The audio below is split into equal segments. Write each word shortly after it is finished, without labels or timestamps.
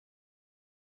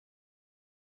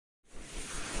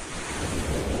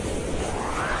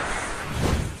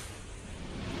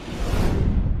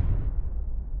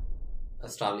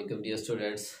अस्सलाम वालेकुम dear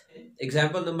students.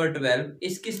 Example number 12,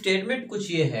 इसकी स्टेटमेंट कुछ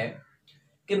ये है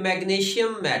कि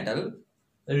magnesium metal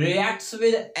reacts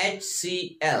with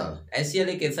HCl। HCl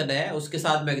एक एसिड है, उसके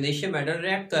साथ मैग्नीशियम मेटल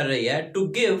रिएक्ट कर रही है to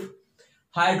give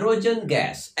hydrogen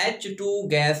gas. H2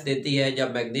 gas देती है।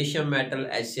 जब मैग्नीशियम मेटल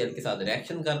HCl के साथ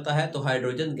रिएक्शन करता है तो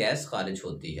हाइड्रोजन गैस खारिज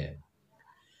होती है।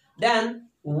 Then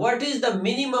what is the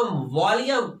minimum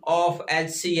volume of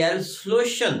HCl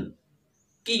solution,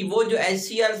 कि वो जो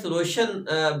HCl सॉल्यूशन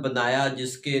बनाया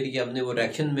जिसके लिए हमने वो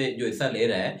रिएक्शन में जो हिस्सा ले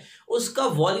रहा है उसका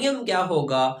वॉल्यूम क्या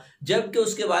होगा, जबकि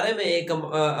उसके बारे में एक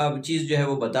चीज जो है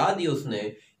वो बता दी उसने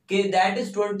कि दैट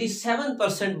इज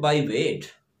 27% बाय वेट।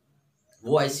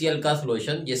 वो HCl का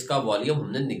सॉल्यूशन जिसका वॉल्यूम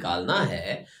हमने निकालना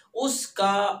है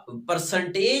उसका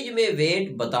परसेंटेज में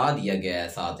वेट बता दिया गया है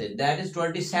साथ ही, that is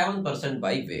 27%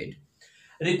 by weight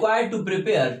required to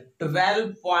prepare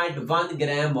 12.1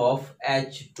 gram of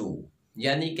H2।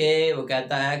 यानी कि वो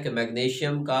कहता है कि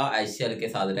मैग्नीशियम का HCl के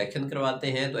साथ रिएक्शन करवाते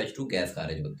हैं तो H2 गैस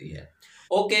खारिज होती है।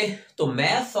 ओके, तो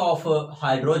मैस ऑफ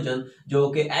हाइड्रोजन जो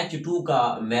कि H2 का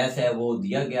मैस है वो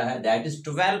दिया गया है, that is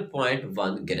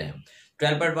 12.1 gram.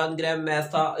 12.1 gram mess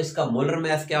था। इसका मोलर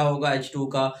मैस क्या होगा H2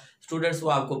 का? स्टूडेंट्स वो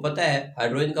आपको पता है,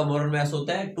 हाइड्रोजन का मोलर मैस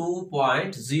होता है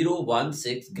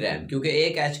 2.016 ग्राम, क्योंकि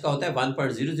एक H का होता है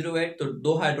 1.008, तो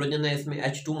दो हाइड्रोजन है इसमें,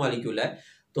 H2 मॉलिक्यूल है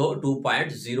तो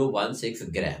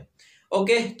 2.016 ग्राम।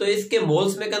 ओके, तो इसके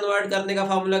मोल्स में कन्वर्ट करने का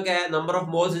फार्मूला क्या है? Number of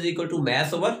moles is equal to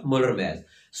mess over molar mass.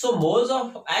 So moles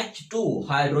of H2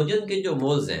 hydrogen के जो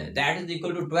मोल्स हैं that is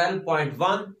equal to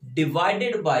 12.1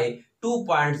 divided by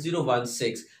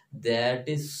 2.016, that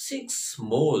is 6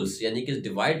 moles. यानी कि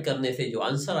डिवाइड करने से जो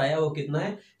आंसर आया वो कितना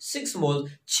है? 6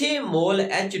 मोल्स। 6 मोल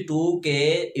H2 के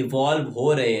इवॉल्व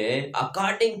हो रहे हैं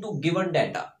अकॉर्डिंग टू गिवन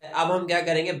डाटा। अब हम क्या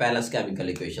करेंगे? बैलेंस केमिकल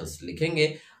इक्वेशंस लिखेंगे।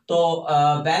 तो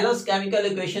बैलेंस केमिकल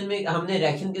इक्वेशन में हमने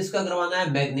रिएक्शन किसका करवाना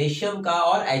है? मैग्नीशियम का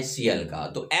और HCl का।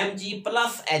 तो Mg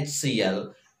plus HCl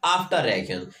after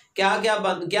reaction क्या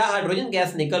हाइड्रोजन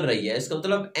गैस निकल रही है, इसका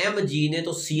मतलब Mg ने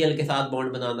तो Cl के साथ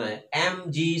बॉन्ड बनाना है,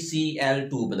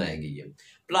 MgCl2 बनाएगी ये,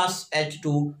 प्लस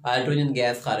H2 हाइड्रोजन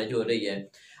गैस खारिज हो रही है।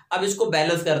 अब इसको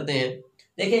बैलेंस करते हैं।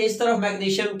 देखिए इस तरफ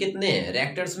मैग्नीशियम कितने हैं?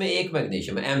 रिएक्टर्स में एक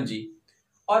मैग्नीशियम है Mg,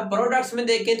 और प्रोडक्ट्स में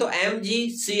देखें तो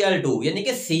MgCl2, यानी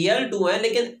कि Cl2 है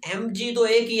लेकिन Mg तो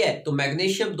एक ही है, तो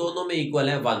मैग्नीशियम दोनों में इक्वल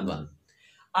है 1:1।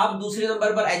 अब दूसरे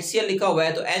नंबर पर HCl लिखा हुआ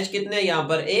है तो H कितने हैं यहाँ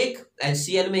पर? एक।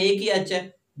 HCl में एक ही H है।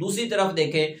 दूसरी तरफ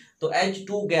देखें तो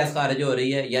H2 गैस खारिज हो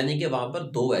रही है, यानी कि वहां पर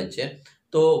 2 H है,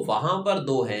 तो वहां पर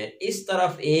 2 है, इस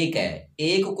तरफ एक है।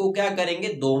 एक को क्या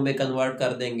करेंगे? 2 में कन्वर्ट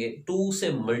कर देंगे, 2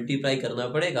 से मल्टीप्लाई करना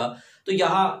पड़ेगा। तो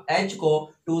यहाँ H को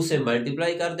 2 से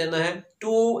मल्टीप्लाई कर देना है,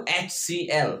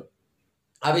 2HCl।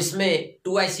 अब इसमें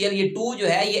 2HCl, ये 2 जो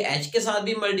है ये H के साथ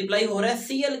भी मल्टीप्लाई हो रहा है,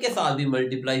 Cl के साथ भी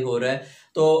मल्टीप्लाई हो रहा है,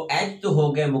 तो H तो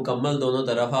हो गए मुकम्मल दोनों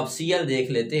तरफ। अब Cl देख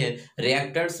लेते हैं।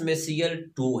 रिएक्टर्स में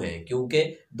Cl2 है क्योंकि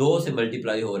 2 से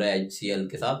मल्टीप्लाई हो रहा है HCl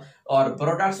के साथ, और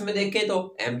प्रोडक्ट्स में देखें तो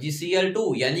MgCl2,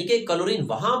 यानी कि क्लोरीन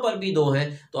वहां पर भी 2 हैं।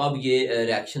 तो अब ये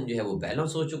रिएक्शन जो है वो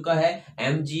बैलेंस हो चुका है।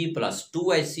 Mg plus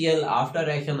 2HCl after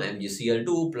reaction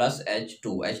MgCl2 plus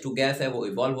H2 gas है वो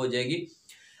इवॉल्व हो जाएगी।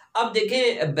 अब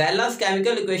देखें बैलेंस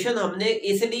केमिकल इक्वेशन हमने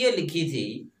इसलिए लिखी थी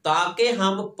ताकि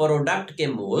हम प्रोडक्ट के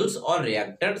मोल्स और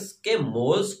रिएक्टर्स के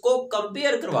मोल्स को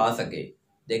कंपेयर करवा सके।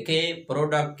 देखें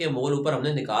प्रोडक्ट के मोल ऊपर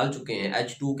हमने निकाल चुके हैं,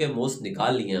 H2 के मोल्स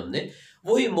निकाल लिए हमने,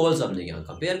 वही मोल्स हमने यहाँ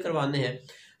कंपेयर करवाने हैं।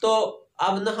 तो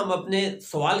अब ना हम अपने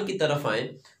सवाल की तरफ आए।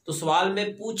 तो सवाल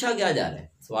में पूछा क्या जा रहा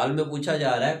है? सवाल में पूछा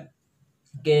जा रहा है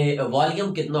कि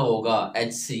वॉल्यूम कितना होगा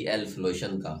HCl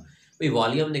सॉल्यूशन का।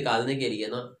 वॉल्यूम निकालने के लिए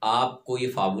ना आपको ये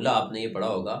फार्मूला आपने ये पढ़ा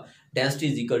होगा, density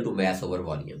is equal to mess over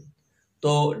volume.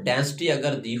 तो डेंसिटी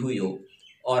अगर दी हुई हो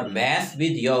और मैस भी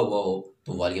दिया हुआ हो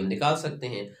तो वॉल्यूम निकाल सकते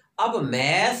हैं। अब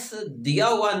मैस दिया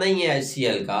हुआ नहीं है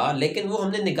HCl का, लेकिन वो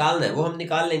हमने निकालना है, वो हम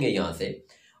निकाल लेंगे यहाँ से।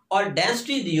 और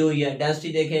डेंसिटी दी हुई है, डेंसिटी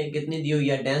देखें कितनी दी हुई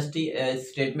है? डेंसिटी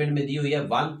स्टेटमेंट में दी हुई है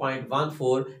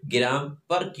 1.14 ग्राम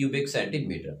पर क्यूबिक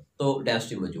सेंटीमीटर, तो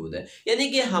डेंसिटी मौजूद है। यानी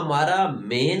कि हमारा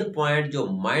मेन पॉइंट जो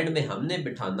माइंड में हमने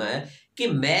बिठाना है कि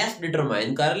मैस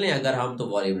डिटरमाइन कर लें अगर हम, तो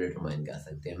वॉल्यूम डिटरमाइन कर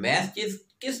सकते हैं। मैस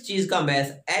किस चीज का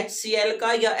मैस? HCl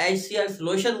का या HCl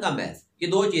सॉल्यूशन का मैस, ये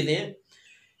दो चीजें हैं।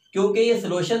 क्योंकि ये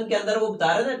सॉल्यूशन के अंदर वो बता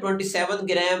रहे हैं ना 27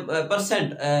 ग्राम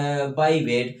परसेंट बाई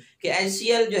वेट, कि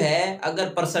HCl जो है अगर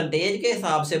परसेंटेज के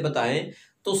हिसाब से बताएं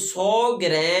तो 100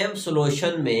 ग्राम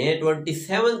सॉल्यूशन में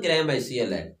 27 ग्राम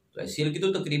HCl है। तो HCl की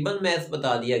तो तकरीबन मैथ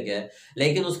बता दिया गया है,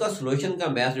 लेकिन उसका सॉल्यूशन का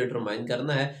मैथ डिटरमाइन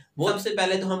करना है। वो सबसे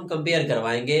पहले तो हम कंपेयर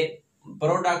करवाएंगे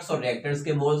प्रोडक्ट्स और रिएक्टर्स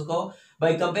के मोल्स को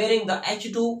by comparing the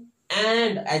H2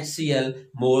 and HCl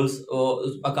moles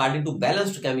according to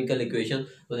balanced chemical equation.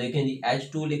 तो देखें जी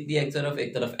H2 लिख दिया एक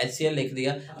तरफ HCl लिख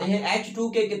दिया। देखें H2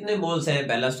 के कितने मोल्स हैं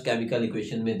बैलेंस्ड केमिकल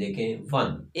इक्वेशन में, देखें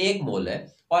 1 एक मोल है,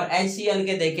 और HCl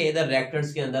के देखें इधर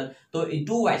रिएक्टर्स के अंदर तो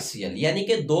 2 HCl यानी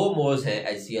कि 2 मोल्स हैं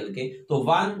HCl के, तो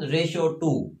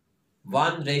 1:2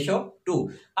 1:2।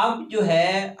 अब जो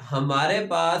है हमारे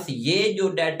पास ये जो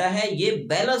डाटा है ये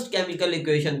बैलेंस्ड केमिकल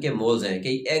इक्वेशन के मोल्स हैं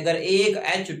कि अगर एक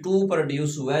H2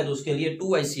 प्रोड्यूस हुआ है तो उसके लिए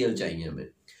 2 HCl चाहिए हमें,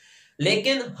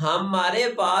 लेकिन हमारे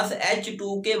पास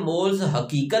H2 के मोल्स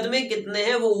हकीकत में कितने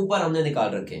हैं वो ऊपर हमने निकाल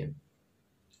रखे हैं।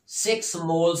 6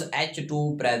 मोल्स H2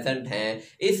 प्रेजेंट हैं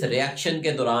इस रिएक्शन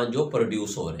के दौरान जो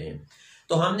प्रोड्यूस हो रहे हैं।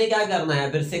 तो हमने क्या करना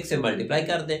है, फिर 6 से मल्टीप्लाई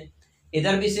कर दें,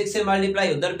 इधर भी 6 से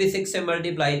मल्टीप्लाई उधर भी 6 से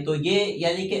मल्टीप्लाई, तो ये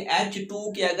यानी कि H2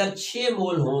 के अगर 6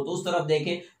 मोल हो तो उस तरफ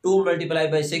देखें 2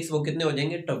 × 6 वो कितने हो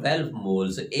जाएंगे 12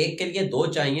 मोल्स। एक के लिए 2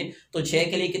 चाहिए तो 6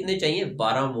 के लिए कितने चाहिए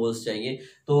 12 मोल्स चाहिए।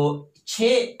 तो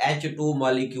 6 H2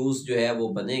 मॉलिक्यूल्स जो है वो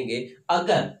बनेंगे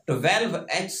अगर 12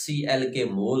 HCl के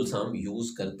मोल्स हम यूज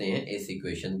करते हैं इस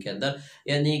इक्वेशन के अंदर।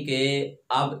 यानी कि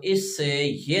अब इससे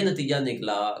ये नतीजा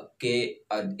निकला कि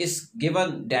इस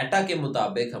गिवन डाटा के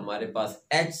मुताबिक हमारे पास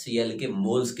HCl के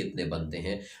मोल्स कितने बनते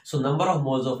हैं। So number of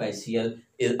moles of HCl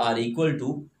are equal to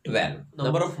 12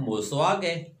 number of moles. तो आ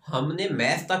गए, हमने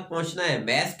मैथ तक पहुंचना है,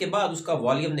 मैथ के बाद उसका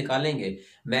वॉल्यूम निकालेंगे।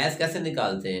 मैथ कैसे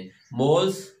निकालते हैं,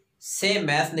 मोल्स से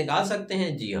मैथ निकाल सकते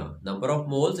हैं, जी हाँ, number of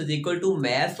moles is equal to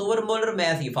math over molar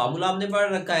math, ये फार्मूला आपने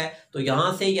पढ़ रखा है। तो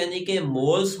यहां से यानी कि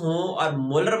मोल्स हो और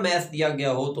मोलर मैथ दिया गया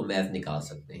हो तो मैथ निकाल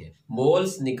सकते हैं।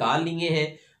 मोल्स निकाल लिए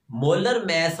हैं, मोलर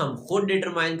मैथ हम खुद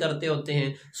डिटरमाइन करते होते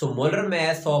हैं। So molar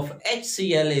math of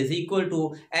HCl is equal to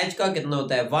H का कितना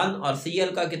होता है 1 और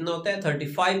Cl का कितना होता है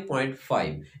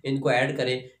 35.5, इनको ऐड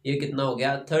करें ये कितना हो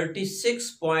गया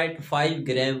 36.5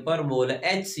 ग्राम पर मोल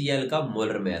HCl का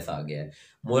मोलर मैथ आ गया है।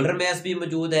 मोलर मैथ भी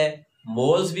मौजूद है,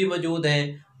 मोल्स भी मौजूद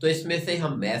हैं, तो इसमें से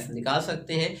हम मैथ निकाल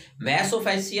सकते हैं। Math of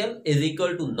HCl is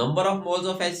equal to number of moles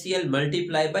of HCl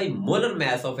multiply by molar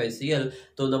math of HCl।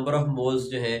 तो नंबर ऑफ मोल्स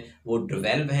जो है वो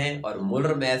 12 हैं और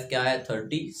मोलर मैथ क्या है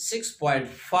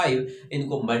 36.5,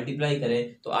 इनको मल्टीप्लाई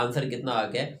करें तो आंसर कितना आ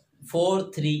गया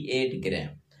 438 ग्राम।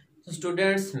 तो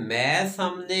स्टूडेंट्स मैथ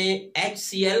हमने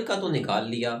HCl का तो निकाल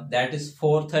लिया, दैट इज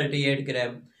 438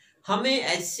 ग्राम। हमें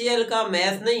HCl का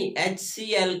मैथ नहीं,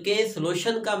 HCl के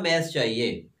सॉल्यूशन का मैथ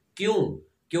चाहिए। क्यों?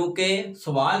 क्योंकि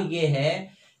सवाल ये है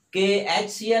कि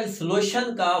HCl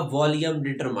सॉल्यूशन का वॉल्यूम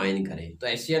डिटरमाइन करें। तो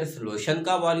HCl सॉल्यूशन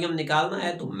का वॉल्यूम निकालना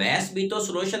है तो मैथ भी तो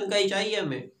सॉल्यूशन का ही चाहिए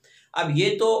हमें। अब ये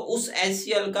तो उस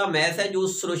HCl का मैथ है जो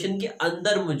उस सॉल्यूशन के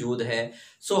अंदर मौजूद है।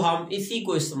 सो हम इसी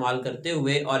को इस्तेमाल करते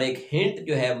हुए और एक हिंट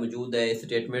जो है मौजूद है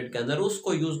स्टेटमेंट के अंदर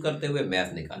उसको यूज करते हुए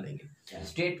मैथ निकालेंगे।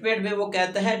 स्टेटमेंट में वो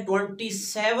कहता है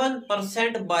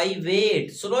 27% बाई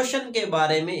वेट। सॉल्यूशन के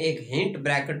बारे में एक हिंट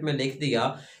ब्रैकेट में लिख दिया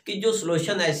कि जो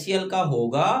सॉल्यूशन HCl का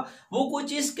होगा वो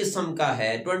कुछ इस किस्म का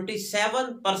है,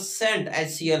 27%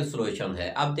 HCl सॉल्यूशन है।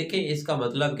 अब देखें इसका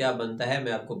मतलब क्या बनता है,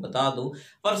 मैं आपको बता दूं।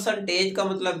 परसेंटेज का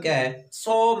मतलब क्या है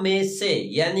 100 में से,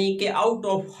 यानी कि आउट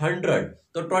ऑफ 100।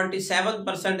 तो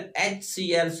 27%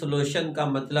 HCl सॉल्यूशन का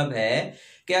मतलब है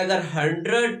कि अगर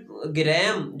 100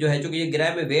 ग्राम जो है, चूंकि ये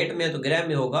ग्राम में वेट में है तो ग्राम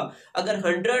में होगा, अगर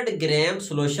 100 ग्राम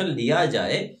सॉल्यूशन लिया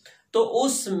जाए तो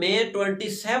उसमें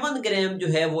 27 ग्राम जो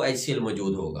है वो HCl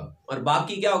मौजूद होगा और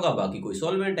बाकी क्या होगा, बाकी कोई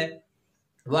सॉल्वेंट है,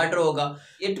 वाटर होगा।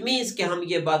 इट मीन्स कि हम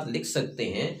ये बात लिख सकते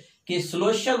हैं कि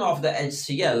solution of the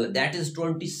HCl that is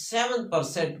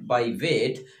 27% by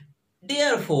wait.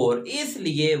 Therefore,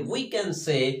 इसलिए we can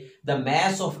say the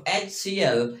mass of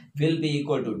HCl will be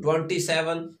equal to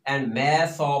 27 and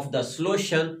mass of the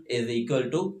solution is equal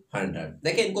to 100।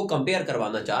 देखिए इनको कंपेयर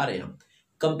करवाना चाह रहे हैं हम,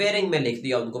 कंपेयरिंग में लिख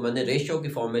दिया उनको मैंने, रेशियो की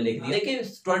फॉर्म में लिख दिया। देखिए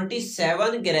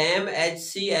 27 ग्राम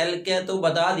HCl के तो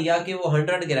बता दिया कि वो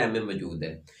 100 ग्राम में मौजूद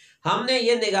है। हमने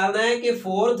ये निकालना है कि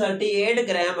 438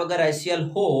 ग्राम अगर HCl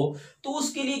हो तो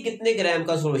उसके लिए कितने ग्राम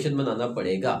का सॉल्यूशन बनाना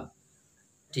पड़ेगा।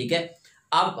 ठीक है,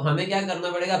 अब हमें क्या करना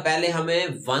पड़ेगा, पहले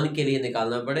हमें 1 के लिए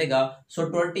निकालना पड़ेगा। सो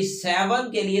 27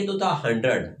 के लिए तो था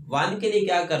 100, 1 के लिए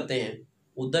क्या करते हैं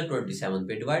उधर 27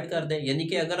 पे डिवाइड कर दें। यानी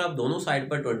कि अगर आप दोनों साइड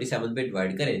पर 27 पे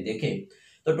डिवाइड करें, देखें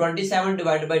तो 27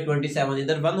 डिवाइड बाई 27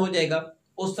 इधर 1 हो जाएगा,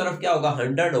 उस तरफ क्या होगा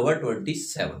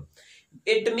 100/27।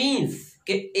 इट मींस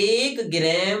कि 1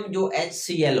 ग्राम जो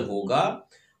HCl होगा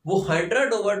वो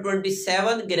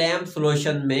 100/27 ग्राम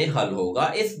सॉल्यूशन में हल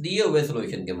होगा इस दिए हुए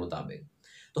सॉल्यूशन के मुताबिक।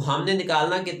 तो हमने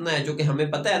निकालना कितना है, जो कि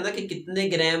हमें पता है ना कि कितने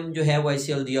ग्राम जो है वो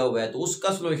HCl दिया हुआ है, तो उसका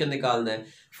सॉल्यूशन निकालना है।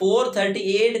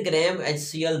 438 ग्राम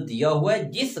HCl दिया हुआ है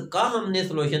जिसका हमने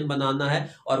सॉल्यूशन बनाना है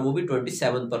और वो भी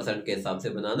 27% के हिसाब से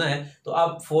बनाना है। तो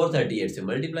आप 438 से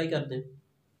मल्टीप्लाई कर दें।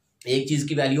 एक चीज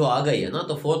की वैल्यू आ गई है ना,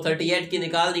 तो 438 की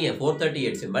निकालनी है,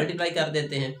 438 से मल्टीप्लाई कर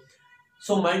देते हैं।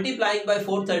 सो मल्टीप्लाइंग बाय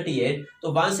 438,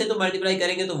 तो 1 से तो मल्टीप्लाई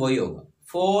करेंगे तो वही होगा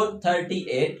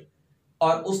 438,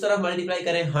 और उस तरफ मल्टीप्लाई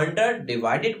करें 100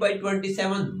 डिवाइडेड बाय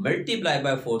 27 मल्टीप्लाई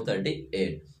बाय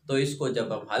 438। तो इसको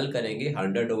जब हम हल करेंगे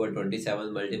 100/27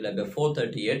 मल्टीप्लाई बाय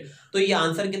 438, तो ये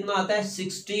आंसर कितना आता है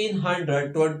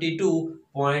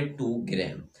 1622.2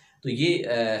 ग्राम। तो ये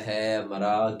है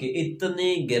हमारा कि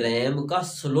इतने ग्राम का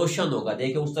सोल्यूशन होगा।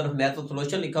 देखिए उस तरफ मैथ ऑफ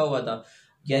सोल्यूशन लिखा हुआ था,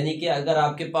 यानी कि अगर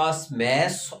आपके पास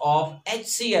मैथ ऑफ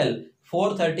HCl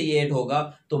 438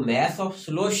 होगा तो मैथ ऑफ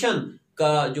सोल्यूशन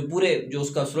का जो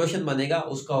उसका सोल्यूशन बनेगा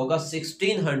उसका होगा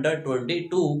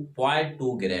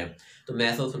 1622.2 ग्राम। तो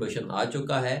मैथ ऑफ सोल्यूशन आ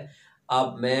चुका है।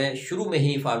 अब मैं शुरू में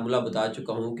ही फार्मूला बता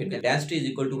चुका हूं कि density is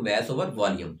equal to math over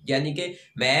volume, यानी कि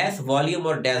मैथ, वॉल्यूम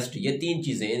और डेंसिटी ये तीन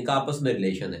चीजें, इनका आपस में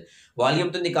रिलेशन है। वॉल्यूम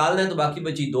तो निकालना है, तो बाकी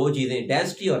बची दो चीजें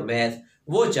डेंसिटी और मैथ,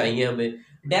 वो चाहिए हमें।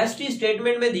 डेंसिटी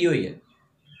स्टेटमेंट में दी हुई है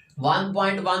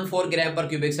 1.14 ग्राम पर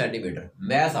क्यूबिक सेंटीमीटर,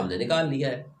 मैथ हमने निकाल लिया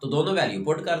है, तो दोनों वैल्यू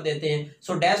पुट कर देते हैं।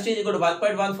 सो डेंसिटी इज इक्वल टू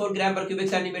 1.14 ग्राम पर cubic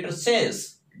centimetre,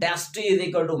 since density is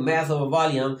equal to mass over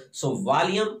volume, so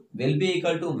volume will be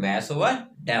equal to mass over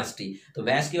density। तो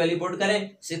mass की वैल्यू पुट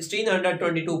करें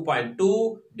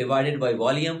 1622.2 डिवाइडेड बाय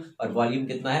वॉल्यूम, और volume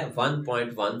कितना है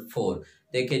 1.14।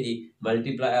 देखिए जी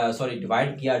मल्टीप्लाई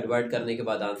डिवाइड किया, divide करने के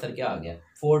बाद आंसर क्या आ गया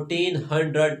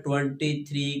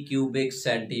 1423 cubic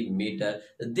centimetre.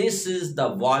 This is the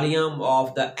volume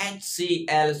of the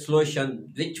HCl solution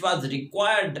which was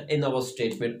required in our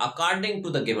statement according to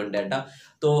the given data।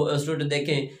 तो स्टूडेंट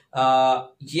देखें,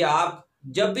 ये आप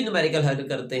जब भी न्यूमेरिकल हल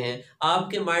करते हैं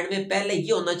आपके माइंड में पहले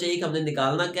ये होना चाहिए कि हमने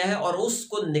निकालना क्या है, और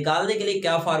उसको निकालने के लिए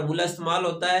क्या फार्मूला इस्तेमाल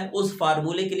होता है, उस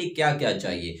फार्मूले के लिए क्या क्या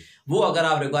चाहिए। वो अगर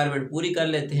आप रिक्वायरमेंट पूरी कर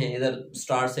लेते हैं इधर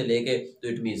स्टार्ट से लेके, तो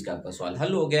इट मीन्स का आपका सवाल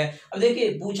हल हो गया है। अब देखिए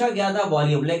पूछा गया था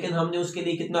वॉल्यूम, लेकिन हमने उसके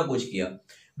लिए कितना कुछ किया,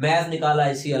 मैथ निकाला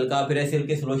HCl का, फिर HCl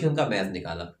के सोल्यूशन का मैथ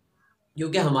निकाला,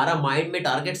 क्योंकि हमारा माइंड में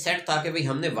टारगेट सेट था कि भाई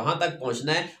हमने वहां तक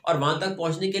पहुंचना है, और वहां तक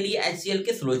पहुंचने के लिए HCl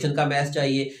के सॉल्यूशन का मैथ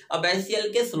चाहिए। अब HCl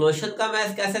के सॉल्यूशन का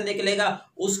मैथ कैसे निकलेगा,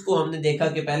 उसको हमने देखा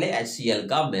कि पहले HCl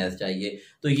का मैथ चाहिए।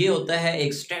 तो ये होता है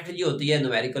एक स्ट्रेटजी होती है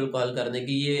न्यूमेरिकल को हल करने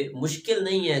की, ये मुश्किल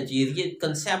नहीं है चीज, ये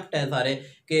कंसेप्ट है सारे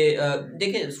कि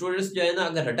देखें स्टूडेंट्स जो है ना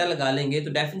अगर रटा लगा लेंगे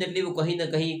तो डेफिनेटली वो कहीं ना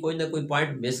कहीं कोई ना कोई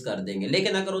पॉइंट मिस कर देंगे,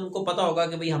 लेकिन अगर उनको पता होगा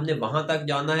कि भाई हमने वहां तक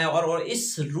जाना है और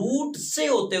इस रूट से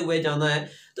होते हुए जाना है,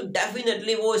 तो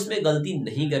डेफिनेटली वो इसमें गलती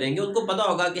नहीं करेंगे। उनको पता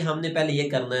होगा कि हमने पहले ये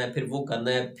करना है, फिर वो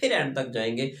करना है, फिर एंड तक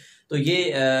जाएंगे। तो ये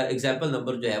एग्जाम्पल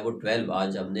नंबर जो है वो 12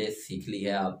 आज हमने सीख ली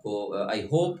है। आपको आई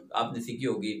होप आपने सीखी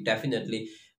होगी डेफिनेटली।